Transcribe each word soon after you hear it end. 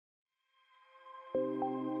Hi,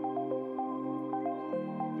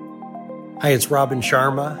 it's Robin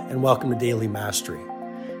Sharma, and welcome to Daily Mastery.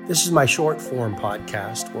 This is my short-form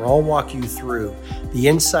podcast where I'll walk you through the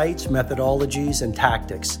insights, methodologies, and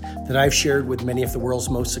tactics that I've shared with many of the world's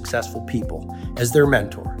most successful people as their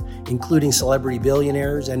mentor, including celebrity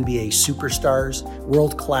billionaires, NBA superstars,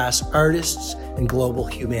 world-class artists, and global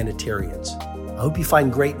humanitarians. I hope you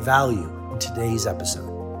find great value in today's episode.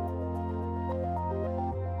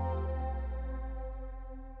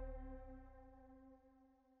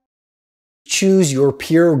 Choose your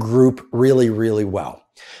peer group really well.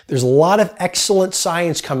 There's a lot of excellent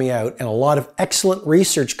science coming out and a lot of excellent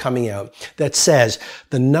research coming out that says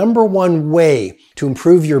the number one way to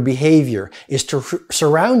improve your behavior is to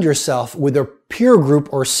surround yourself with a peer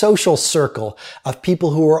group or social circle of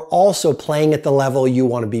people who are also playing at the level you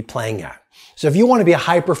want to be playing at. So if you want to be a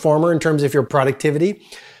high performer in terms of your productivity,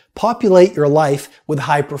 populate your life with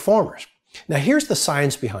high performers. Now here's the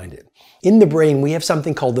science behind it. In the brain, we have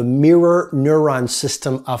something called the mirror neuron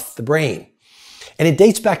system of the brain. And it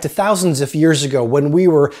dates back to thousands of years ago when we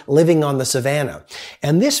were living on the savannah.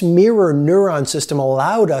 And this mirror neuron system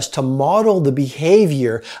allowed us to model the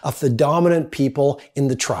behavior of the dominant people in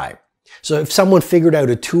the tribe. So if someone figured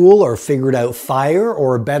out a tool or figured out fire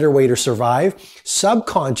or a better way to survive,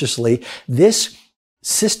 subconsciously, this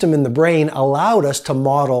system in the brain allowed us to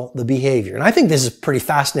model the behavior. And I think this is pretty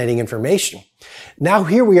fascinating information. Now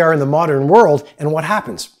here we are in the modern world, and what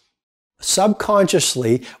happens?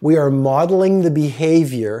 Subconsciously, we are modeling the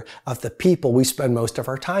behavior of the people we spend most of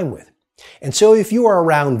our time with. And so if you are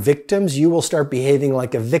around victims, you will start behaving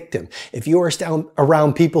like a victim. If you are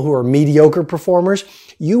around people who are mediocre performers,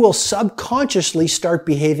 you will subconsciously start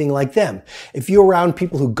behaving like them. If you're around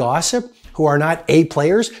people who gossip, who are not A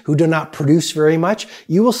players, who do not produce very much,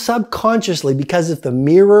 you will subconsciously, because of the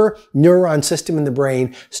mirror neuron system in the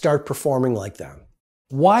brain, start performing like them.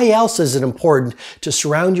 Why else is it important to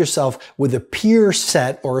surround yourself with a peer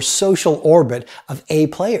set or a social orbit of A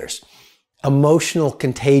players? Emotional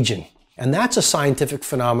contagion. And that's a scientific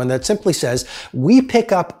phenomenon that simply says we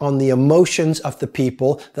pick up on the emotions of the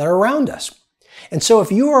people that are around us. And so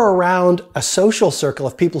if you are around a social circle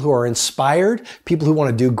of people who are inspired, people who want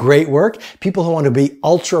to do great work, people who want to be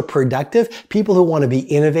ultra productive, people who want to be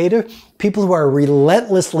innovative, people who are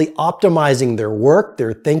relentlessly optimizing their work,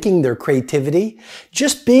 their thinking, their creativity,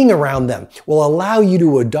 just being around them will allow you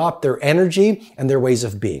to adopt their energy and their ways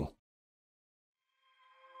of being.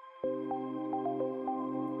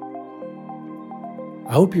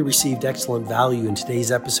 I hope you received excellent value in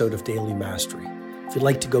today's episode of Daily Mastery. If you'd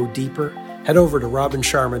like to go deeper, head over to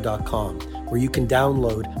robinsharma.com, where you can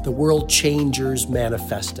download the World Changers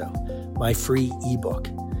Manifesto, my free ebook.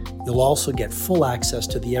 You'll also get full access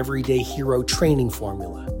to the Everyday Hero Training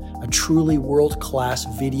Formula, a truly world-class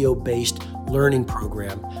video-based learning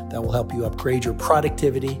program that will help you upgrade your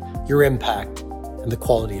productivity, your impact, and the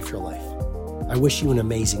quality of your life. I wish you an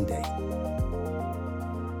amazing day.